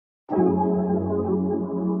Mr.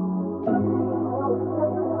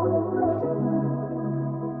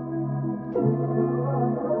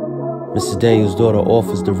 Daniel's daughter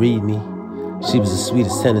offers to read me. She was as sweet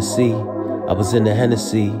as Tennessee. I was in the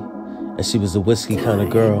Hennessy, and she was a whiskey kind of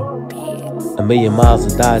girl. 1,000,000 miles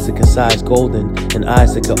of dyes that can size golden, and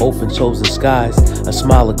eyes that could open chosen skies. A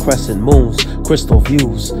smile of crescent moons, crystal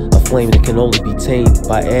views, a flame that can only be tamed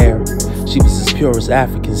by air. She was as pure as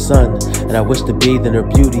African sun, and I wished to bathe in her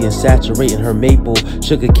beauty and saturate in her maple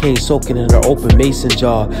sugar cane soaking in her open mason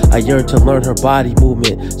jar. I yearned to learn her body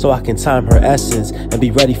movement so I can time her essence and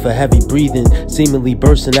be ready for heavy breathing, seemingly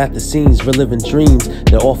bursting at the seams, reliving dreams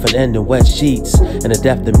that often end in wet sheets. And the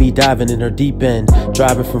depth of me diving in her deep end,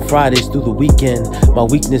 driving from Fridays through the weekend. My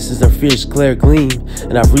weakness is her fierce glare gleam,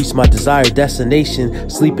 and I've reached my desired destination,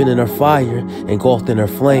 sleeping in her fire, engulfed in her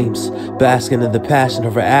flames, basking in the passion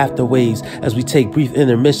of her after waves as we take brief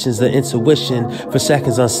intermissions of intuition for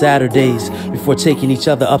seconds on Saturdays. Before taking each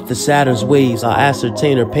other up the Saturn's waves, I'll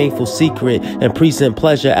ascertain her painful secret and present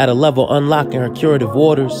pleasure at a level unlocking her curative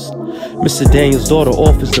waters. Mr. Daniel's daughter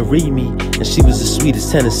offers to read me, and she was as sweet as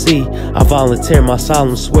Tennessee. I volunteer my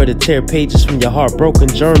solemn swear to tear pages from your heartbroken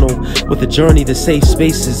journal with a journey to safe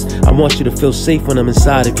spaces. I want you to feel safe when I'm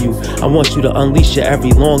inside of you. I want you to unleash your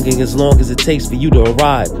every longing as long as it takes for you to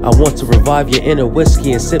arrive. I want to revive your inner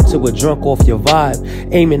whiskey and sip to a drunk off your vibe,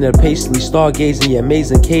 aiming at patiently stargazing your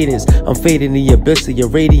amazing cadence. I'm fading in the abyss of your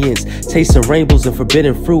radiance, tasting rainbows and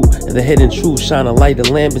forbidden fruit, and the hidden truth shine a light of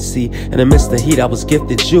lambency. And amidst the heat I was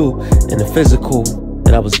gifted you in the physical,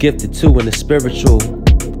 and I was gifted too in the spiritual.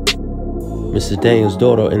 Mr. Daniel's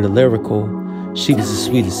daughter in the lyrical, she was as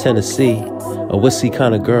sweet as Tennessee, a whiskey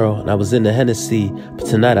kind of girl, and I was in the Hennessy. But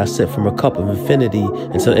tonight I sip from a cup of infinity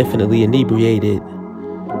until infinitely inebriated.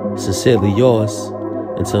 Sincerely yours,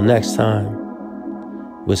 until next time,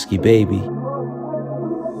 Whiskey Baby.